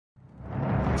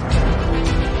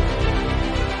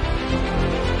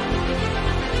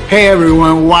Hey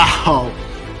everyone, wow,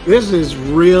 this is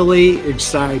really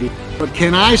exciting. But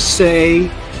can I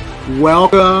say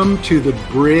welcome to the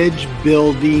Bridge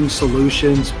Building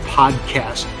Solutions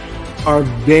podcast, our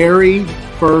very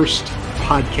first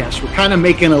podcast. We're kind of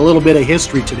making a little bit of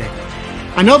history today.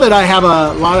 I know that I have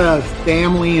a lot of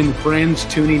family and friends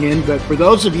tuning in, but for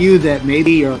those of you that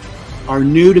maybe are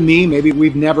new to me, maybe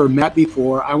we've never met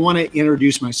before, I want to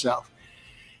introduce myself.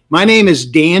 My name is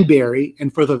Dan Barry,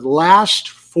 and for the last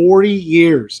 40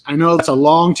 years, I know that's a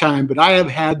long time, but I have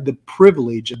had the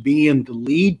privilege of being the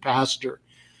lead pastor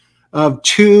of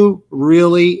two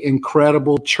really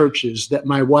incredible churches that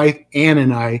my wife Ann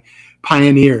and I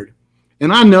pioneered.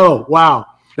 And I know, wow,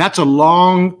 that's a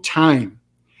long time.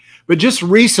 But just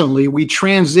recently, we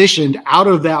transitioned out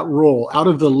of that role, out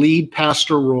of the lead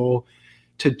pastor role,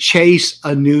 to chase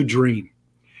a new dream.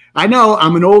 I know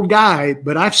I'm an old guy,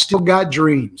 but I've still got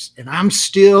dreams, and I'm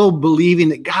still believing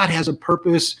that God has a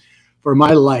purpose for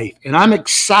my life. And I'm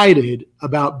excited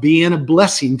about being a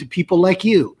blessing to people like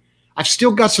you. I've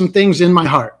still got some things in my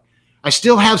heart. I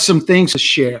still have some things to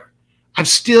share. I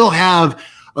still have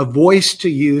a voice to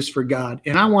use for God.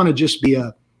 And I want to just be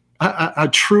a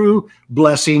true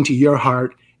blessing to your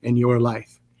heart and your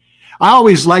life. I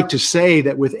always like to say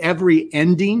that with every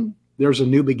ending, there's a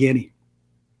new beginning.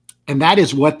 And that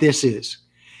is what this is.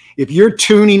 If you're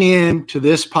tuning in to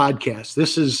this podcast,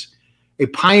 this is a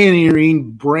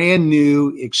pioneering, brand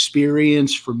new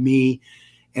experience for me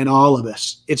and all of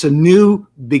us. It's a new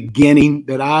beginning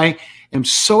that I am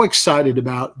so excited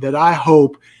about, that I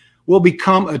hope will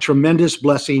become a tremendous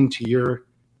blessing to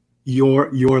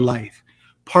your life.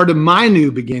 Part of my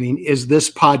new beginning is this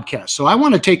podcast. So I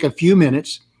want to take a few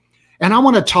minutes and I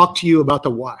want to talk to you about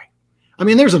the why. I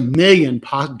mean, there's a million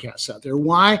podcasts out there.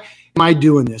 Why am I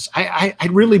doing this? I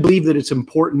really believe that it's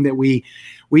important that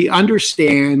we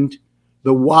understand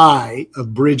the why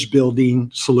of Bridge Building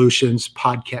Solutions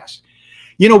podcast.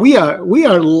 You know, we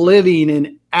are living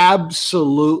in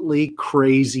absolutely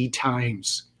crazy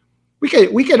times. We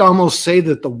could almost say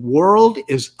that the world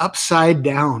is upside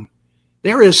down.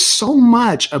 There is so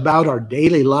much about our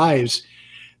daily lives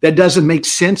that doesn't make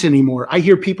sense anymore. I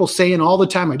hear people saying all the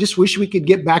time, I just wish we could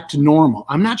get back to normal.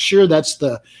 I'm not sure that's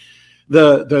the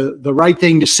right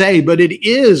thing to say, but it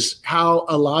is how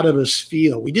a lot of us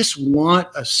feel. We just want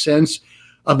a sense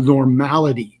of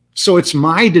normality. So it's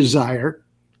my desire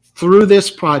through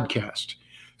this podcast,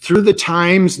 through the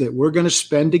times that we're going to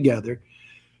spend together,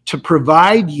 to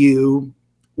provide you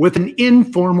with an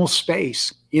informal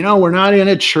space. You know, we're not in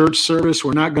a church service.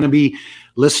 We're not going to be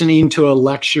listening to a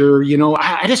lecture. You know,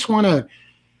 I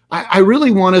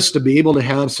really want us to be able to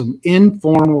have some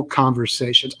informal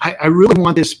conversations. I really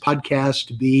want this podcast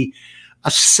to be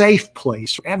a safe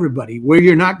place for everybody, where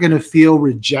you're not going to feel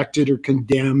rejected or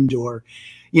condemned or,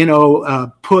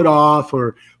 put off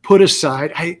or put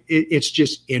aside. It's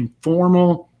just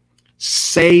informal,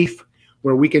 safe,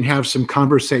 where we can have some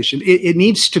conversation. It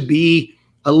needs to be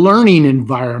a learning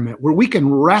environment where we can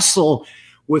wrestle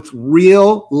with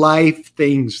real life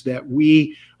things that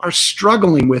we are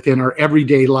struggling with in our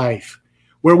everyday life,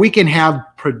 where we can have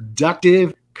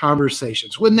productive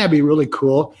conversations. Wouldn't that be really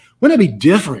cool? Wouldn't it be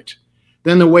different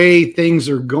than the way things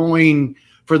are going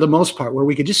for the most part, where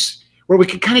we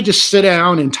could kind of just sit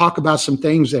down and talk about some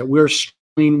things that we're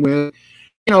struggling with,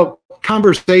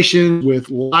 conversations with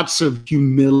lots of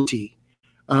humility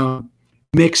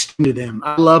mixed into them.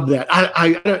 I love that.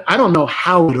 I don't know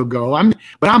how it'll go,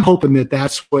 but I'm hoping that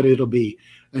that's what it'll be.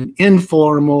 An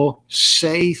informal,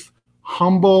 safe,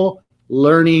 humble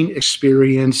learning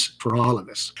experience for all of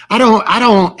us. I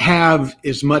don't have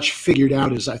as much figured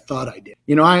out as I thought I did.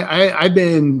 I've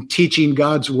been teaching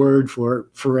God's word for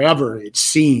forever, it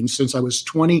seems, since I was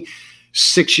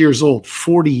 26 years old,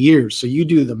 40 years. So you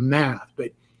do the math.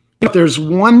 But if there's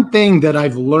one thing that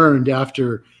I've learned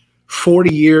after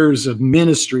 40 years of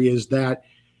ministry, is that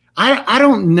I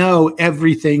don't know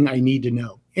everything I need to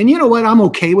know. And you know what? I'm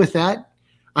okay with that.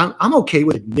 I'm okay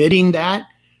with admitting that.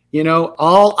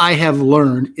 All I have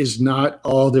learned is not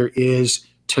all there is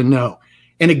to know.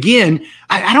 And again,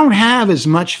 I don't have as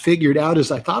much figured out as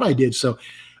I thought I did. So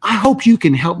I hope you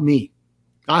can help me.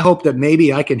 I hope that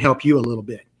maybe I can help you a little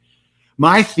bit.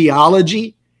 My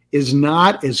theology is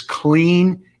not as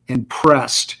clean and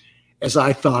pressed as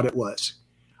I thought it was.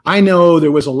 I know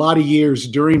there was a lot of years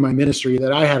during my ministry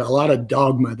that I had a lot of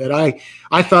dogma, that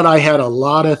I thought I had a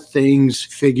lot of things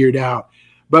figured out.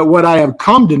 But what I have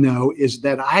come to know is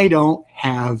that I don't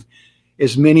have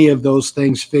as many of those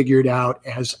things figured out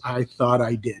as I thought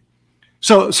I did.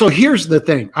 So here's the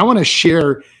thing. I want to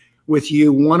share with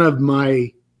you one of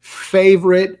my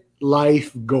favorite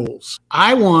life goals.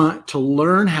 I want to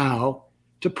learn how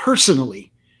to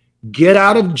personally get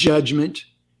out of judgment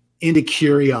into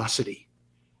curiosity.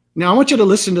 Now, I want you to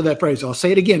listen to that phrase. I'll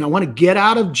say it again. I want to get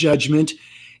out of judgment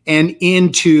and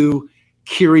into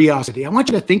curiosity. I want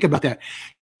you to think about that.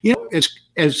 You know,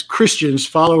 as Christians,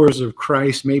 followers of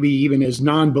Christ, maybe even as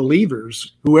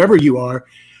non-believers, whoever you are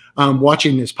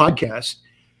watching this podcast,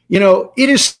 you know, it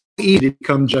is easy to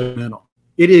become judgmental.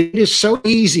 It is so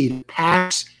easy to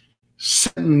pass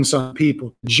sentence on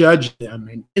people, judge them.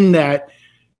 And in that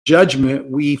judgment,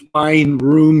 we find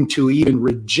room to even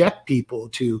reject people,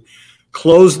 to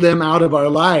close them out of our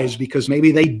lives because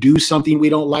maybe they do something we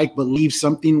don't like, believe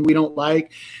something we don't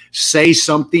like, say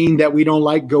something that we don't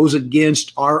like, goes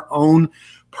against our own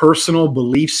personal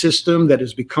belief system that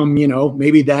has become, you know,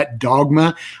 maybe that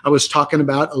dogma I was talking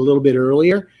about a little bit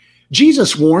earlier.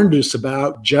 Jesus warned us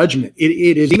about judgment.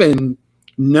 It is even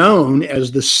known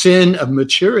as the sin of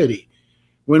maturity.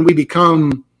 When we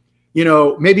become, you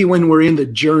know, maybe when we're in the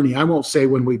journey, I won't say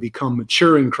when we become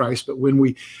mature in Christ, but when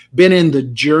we've been in the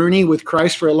journey with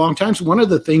Christ for a long time, so one of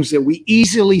the things that we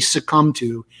easily succumb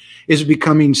to is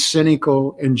becoming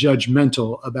cynical and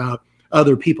judgmental about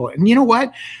other people. And you know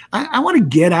what? I want to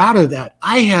get out of that.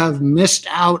 I have missed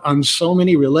out on so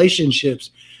many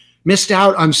relationships, missed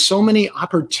out on so many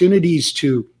opportunities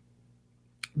to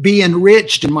be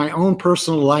enriched in my own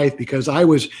personal life because I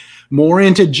was more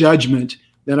into judgment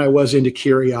than I was into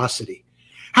curiosity.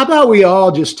 How about we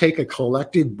all just take a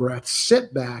collective breath,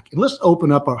 sit back, and let's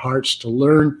open up our hearts to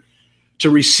learn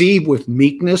to receive with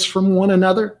meekness from one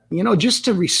another, you know, just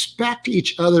to respect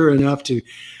each other enough to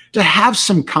have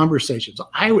some conversations.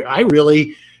 I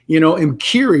really, you know, am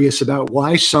curious about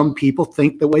why some people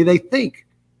think the way they think.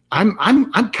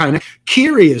 I'm kind of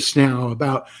curious now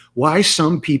about why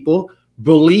some people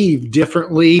believe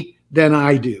differently than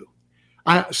I do.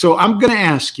 So I'm going to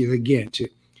ask you again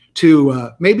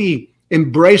to maybe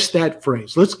embrace that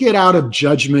phrase. Let's get out of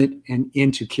judgment and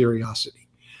into curiosity.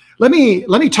 Let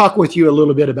me talk with you a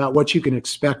little bit about what you can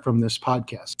expect from this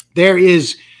podcast. There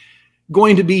is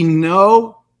going to be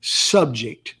no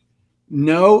subject,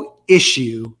 no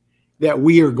issue that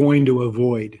we are going to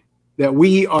avoid, that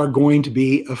we are going to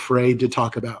be afraid to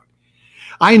talk about.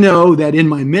 I know that in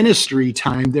my ministry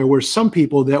time, there were some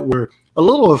people that were a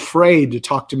little afraid to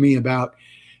talk to me about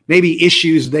maybe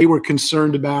issues they were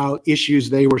concerned about, issues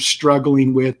they were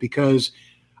struggling with because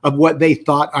of what they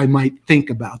thought I might think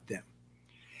about them.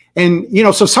 And, you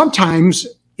know, so sometimes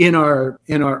in our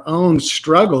own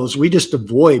struggles, we just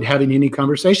avoid having any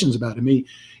conversations about it. I mean,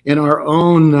 in our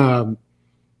own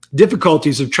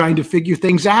difficulties of trying to figure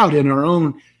things out, in our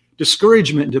own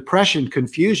discouragement, depression,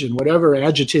 confusion, whatever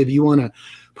adjective you want to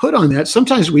put on that,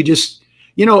 sometimes we just,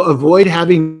 you know, avoid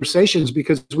having conversations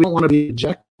because we don't want to be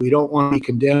rejected. We don't want to be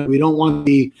condemned. We don't want to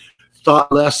be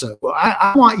thought less of. Well,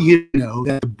 I want you to know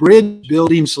that the Bridge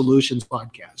Building Solutions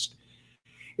podcast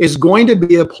is going to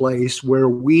be a place where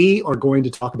we are going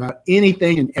to talk about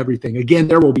anything and everything. Again,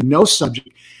 there will be no subject,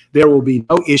 there will be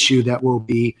no issue that will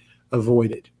be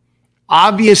avoided.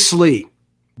 Obviously,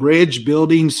 Bridge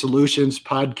Building Solutions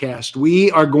podcast, we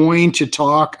are going to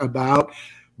talk about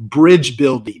bridge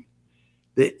building,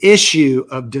 the issue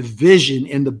of division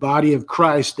in the body of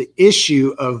Christ, the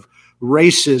issue of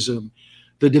racism,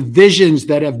 the divisions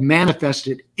that have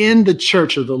manifested in the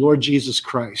church of the Lord Jesus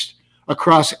Christ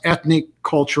across ethnic,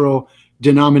 cultural,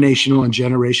 denominational, and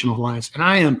generational lines.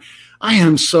 And I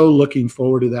am so looking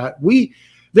forward to that.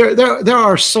 There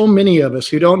are so many of us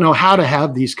who don't know how to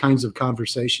have these kinds of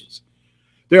conversations.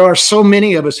 There are so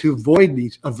many of us who avoid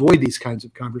these kinds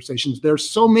of conversations. There are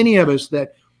so many of us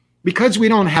that, because we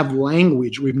don't have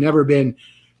language, we've never been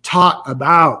taught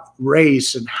about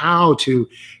race and how to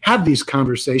have these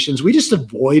conversations, we just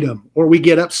avoid them, or we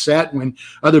get upset when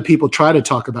other people try to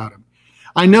talk about them.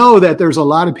 I know that there's a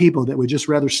lot of people that would just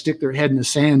rather stick their head in the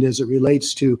sand as it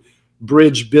relates to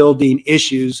bridge building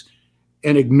issues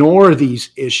and ignore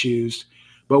these issues,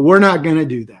 but we're not going to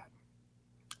do that.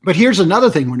 But here's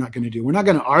another thing we're not going to do. We're not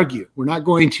going to argue. We're not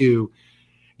going to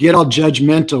get all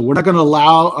judgmental. We're not going to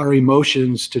allow our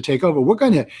emotions to take over. We're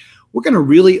going to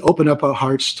really open up our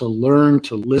hearts to learn,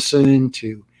 to listen,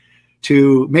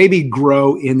 to maybe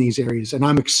grow in these areas. And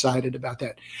I'm excited about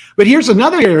that. But here's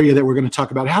another area that we're going to talk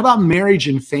about. How about marriage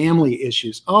and family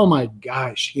issues? Oh my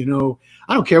gosh. You know,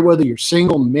 I don't care whether you're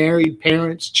single, married,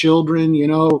 parents, children, you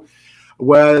know,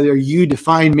 whether you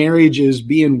define marriage as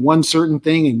being one certain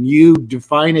thing and you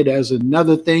define it as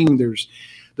another thing. There's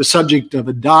the subject of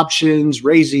adoptions,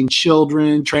 raising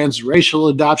children, transracial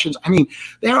adoptions. I mean,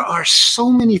 there are so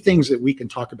many things that we can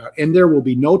talk about, and there will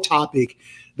be no topic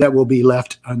that will be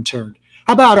left unturned.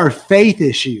 How about our faith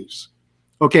issues?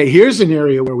 Okay, here's an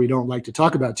area where we don't like to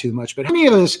talk about too much, but how many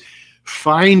of us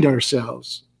find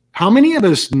ourselves? How many of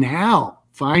us now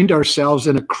find ourselves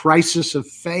in a crisis of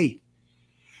faith?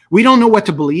 We don't know what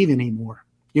to believe anymore.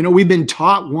 You know, we've been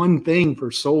taught one thing for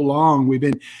so long. We've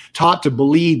been taught to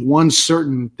believe one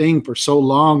certain thing for so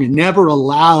long and never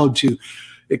allowed to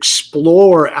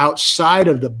explore outside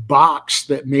of the box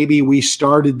that maybe we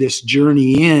started this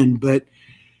journey in. But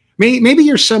maybe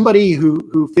you're somebody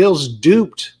who feels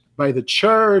duped by the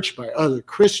church, by other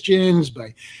Christians,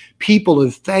 by people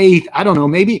of faith. I don't know.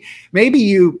 Maybe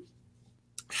you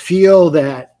feel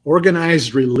that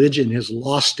organized religion has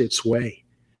lost its way.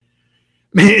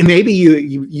 Maybe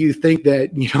you think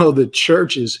that, you know, the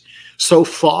church is so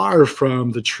far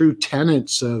from the true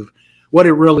tenets of what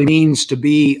it really means to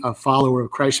be a follower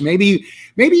of Christ. Maybe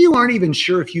you aren't even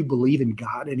sure if you believe in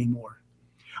God anymore.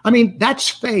 I mean, that's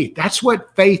faith. That's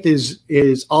what faith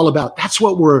is all about. That's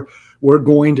what we're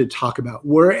going to talk about.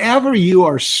 Wherever you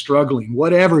are struggling,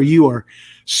 whatever you are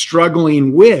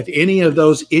struggling with, any of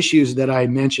those issues that I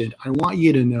mentioned, I want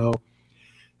you to know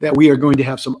that we are going to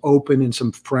have some open and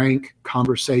some frank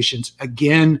conversations,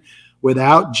 again,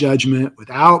 without judgment,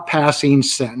 without passing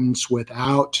sentence,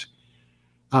 without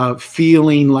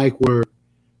feeling like we're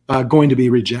going to be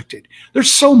rejected.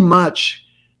 There's so much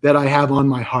that I have on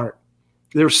my heart.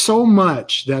 There's so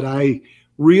much that I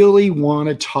really want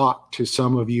to talk to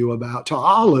some of you about, to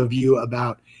all of you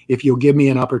about, if you'll give me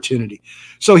an opportunity.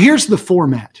 So here's the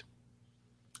format.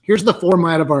 Here's the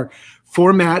format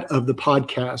of the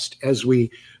podcast as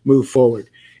we move forward.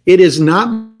 It is not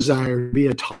my desire to be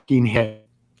a talking head.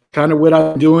 Kind of what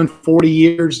I'm doing for 40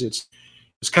 years. It's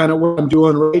kind of what I'm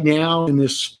doing right now in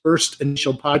this first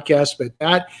initial podcast, but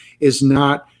that is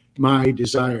not my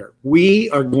desire. We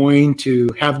are going to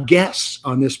have guests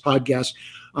on this podcast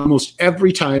almost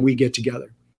every time we get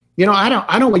together. You know, I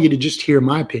don't want you to just hear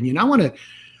my opinion. I want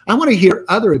to hear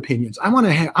other opinions. I want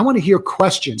to hear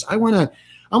questions. I want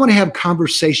to have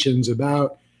conversations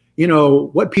about, you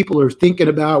know, what people are thinking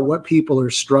about, what people are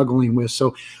struggling with.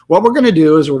 So what we're going to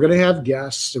do is we're going to have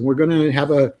guests, and we're going to have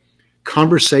a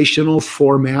conversational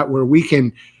format where we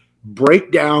can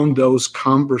break down those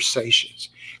conversations.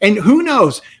 And who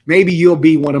knows, maybe you'll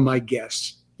be one of my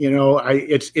guests. You know,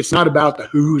 it's not about the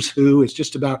who's who. It's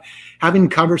just about having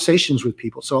conversations with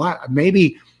people. So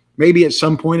maybe at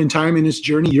some point in time in this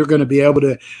journey, you're going to be able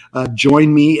to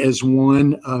join me as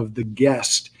one of the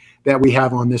guests that we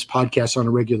have on this podcast on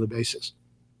a regular basis.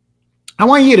 I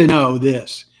want you to know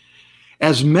this: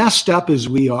 as messed up as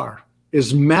we are,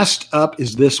 as messed up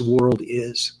as this world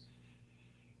is,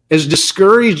 as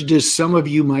discouraged as some of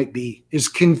you might be, as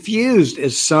confused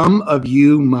as some of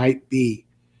you might be,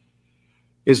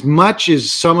 as much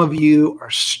as some of you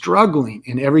are struggling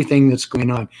in everything that's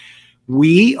going on,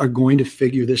 we are going to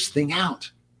figure this thing out.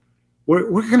 We're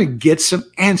going to get some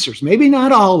answers, maybe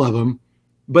not all of them,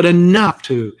 but enough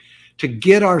to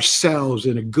get ourselves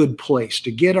in a good place,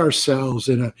 to get ourselves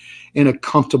in a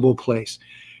comfortable place.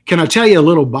 Can I tell you a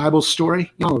little Bible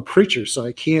story? You know, I'm a preacher, so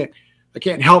I can't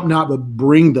help not but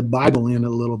bring the Bible in a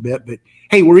little bit. But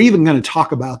hey, we're even going to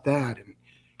talk about that and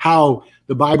how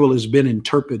the Bible has been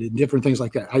interpreted and different things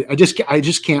like that. I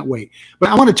just can't wait. But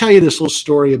I want to tell you this little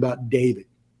story about David.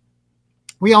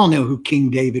 We all know who King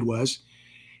David was.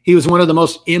 He was one of the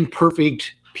most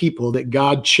imperfect people that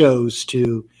God chose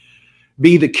to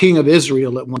be the king of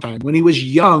Israel at one time. When he was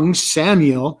young,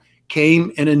 Samuel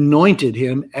came and anointed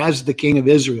him as the king of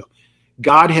Israel.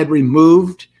 God had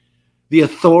removed the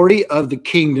authority of the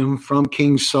kingdom from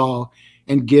King Saul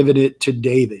and given it to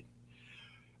David.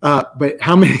 But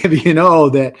how many of you know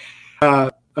that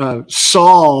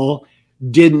Saul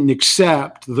didn't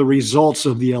accept the results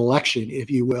of the election, if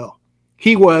you will?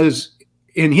 He was,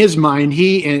 in his mind,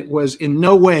 he was in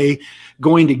no way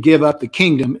going to give up the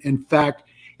kingdom. In fact,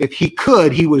 if he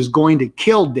could, he was going to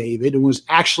kill David, and was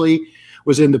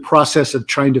in the process of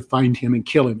trying to find him and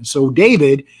kill him. So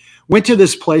David went to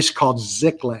this place called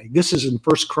Ziklag. This is in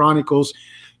 1 Chronicles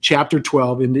chapter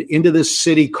 12, into this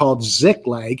city called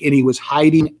Ziklag, and he was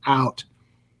hiding out.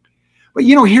 But,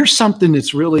 you know, here's something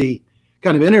that's really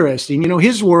kind of interesting. You know,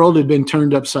 his world had been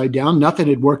turned upside down. Nothing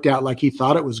had worked out like he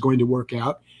thought it was going to work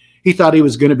out. He thought he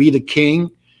was going to be the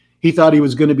king. He thought he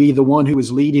was going to be the one who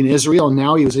was leading Israel. And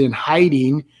now he was in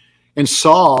hiding. And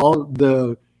Saul,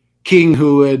 the king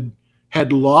who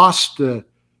had lost the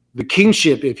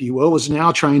kingship, if you will, was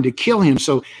now trying to kill him.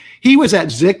 So he was at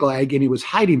Ziklag and he was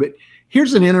hiding. But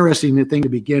here's an interesting thing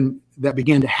that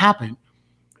began to happen.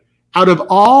 Out of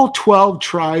all 12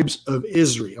 tribes of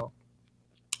Israel,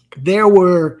 there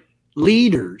were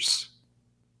leaders,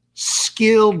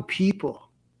 skilled people,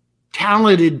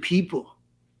 talented people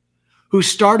who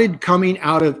started coming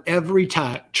out of every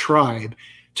tribe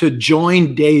to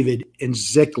join David in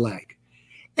Ziklag.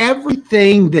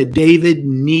 Everything that David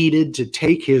needed to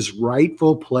take his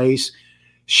rightful place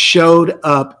showed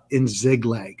up in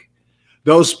Ziklag.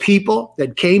 Those people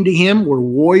that came to him were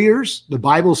warriors, the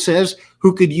Bible says,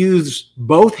 who could use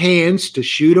both hands to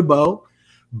shoot a bow,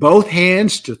 both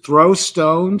hands to throw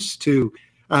stones,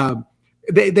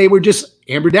 they were just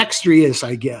ambidextrous,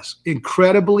 I guess,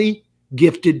 incredibly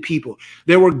gifted people.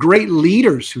 There were great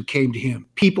leaders who came to him,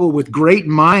 people with great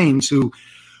minds who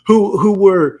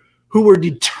were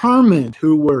determined,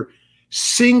 who were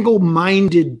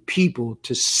single-minded people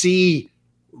to see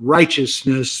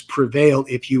righteousness prevail,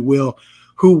 if you will,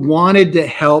 who wanted to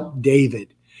help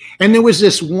David. And there was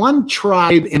this one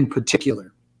tribe in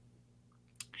particular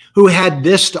who had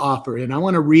this to offer. And I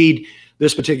want to read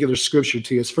this particular scripture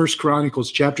to you. It's 1 Chronicles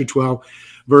chapter 12,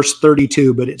 verse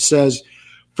 32. But it says,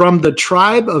 from the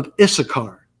tribe of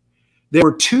Issachar, there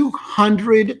were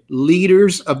 200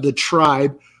 leaders of the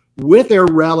tribe with their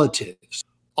relatives.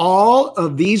 All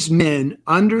of these men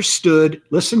understood,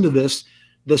 listen to this,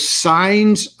 the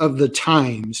signs of the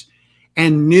times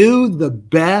and knew the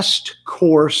best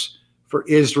course for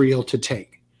Israel to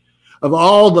take. Of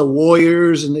all the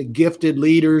warriors and the gifted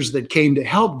leaders that came to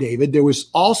help David, there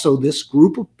was also this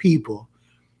group of people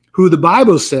who the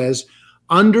Bible says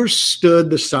understood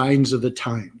the signs of the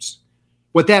times.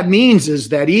 What that means is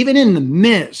that even in the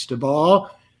midst of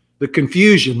all the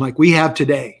confusion like we have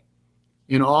today,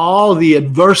 in all the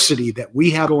adversity that we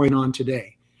have going on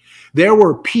today, there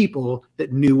were people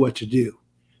that knew what to do,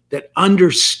 that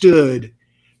understood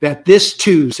that this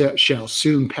too shall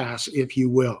soon pass, if you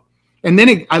will. And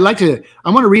then I want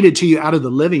to read it to you out of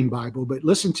the Living Bible, but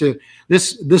listen to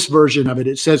this version of it.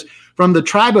 It says, from the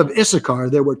tribe of Issachar,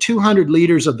 there were 200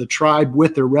 leaders of the tribe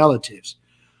with their relatives,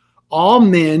 all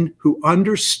men who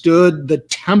understood the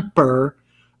temper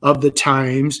of the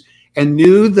times and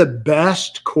knew the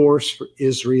best course for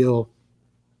Israel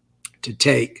to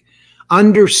take.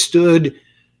 Understood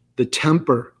the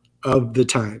temper of the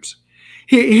times.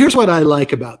 Here's what I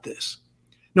like about this.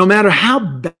 No matter how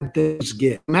bad things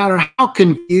get, no matter how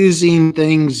confusing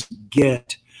things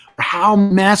get, or how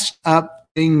messed up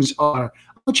things are,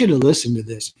 I want you to listen to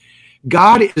this.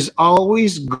 God is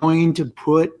always going to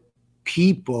put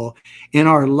people in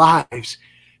our lives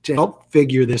to help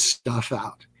figure this stuff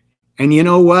out. And you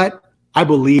know what? I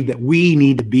believe that we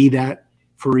need to be that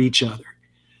for each other.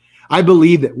 I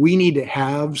believe that we need to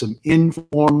have some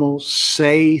informal,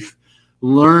 safe,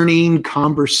 learning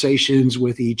conversations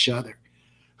with each other.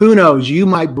 Who knows? You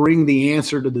might bring the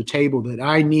answer to the table that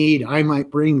I need. I might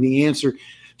bring the answer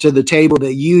to the table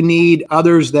that you need.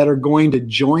 Others that are going to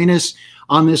join us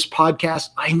on this podcast,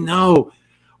 I know,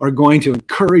 are going to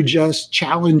encourage us,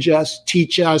 challenge us,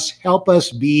 teach us, help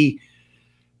us be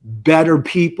better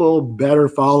people, better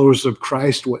followers of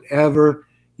Christ, whatever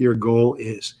your goal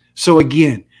is. So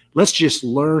again, let's just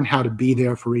learn how to be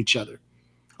there for each other.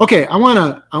 Okay, I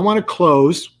want to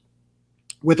close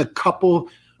with a couple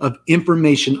of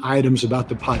information items about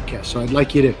the podcast. So I'd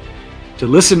like you to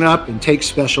listen up and take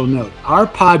special note. Our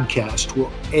podcast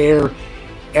will air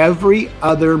every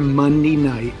other Monday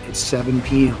night at 7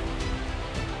 p.m.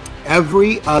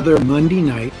 Every other Monday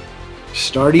night,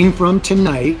 starting from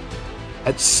tonight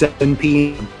at 7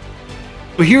 p.m.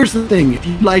 But here's the thing. If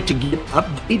you'd like to get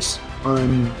updates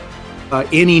on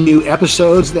any new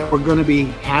episodes that we're going to be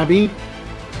having,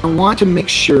 I want to make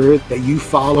sure that you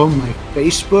follow my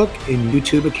Facebook and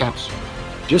YouTube accounts.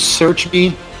 Just search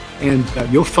me and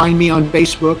you'll find me on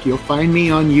Facebook. You'll find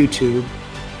me on YouTube.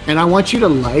 And I want you to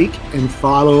like and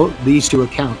follow these two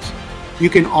accounts. You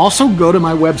can also go to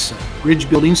my website,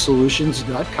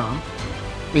 bridgebuildingsolutions.com,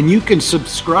 and you can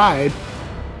subscribe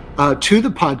to the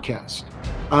podcast.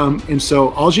 And so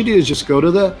all you do is just go to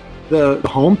the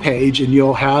home page and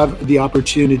you'll have the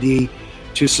opportunity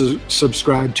to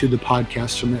subscribe to the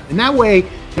podcast from there. And that way,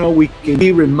 we can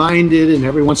be reminded and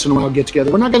every once in a while get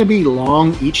together. We're not going to be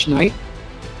long each night.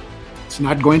 It's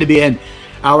not going to be an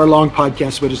hour-long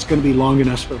podcast, but it's going to be long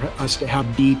enough for us to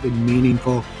have deep and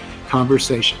meaningful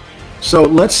conversation. So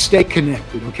let's stay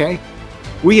connected, okay?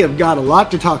 We have got a lot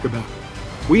to talk about.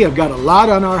 We have got a lot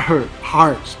on our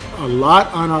hearts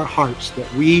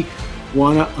that we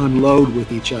want to unload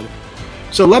with each other.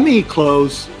 So let me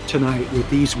close tonight with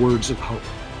these words of hope.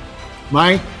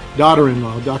 My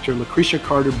daughter-in-law, Dr. Lucretia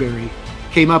Carter Berry,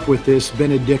 came up with this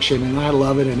benediction, and I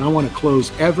love it, and I want to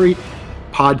close every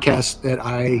podcast that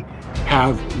I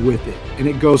have with it. And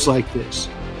it goes like this.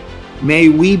 May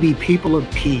we be people of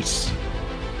peace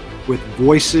with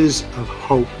voices of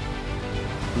hope,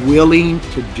 willing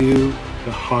to do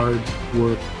the hard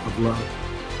work of love.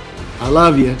 I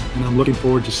love you, and I'm looking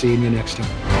forward to seeing you next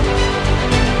time.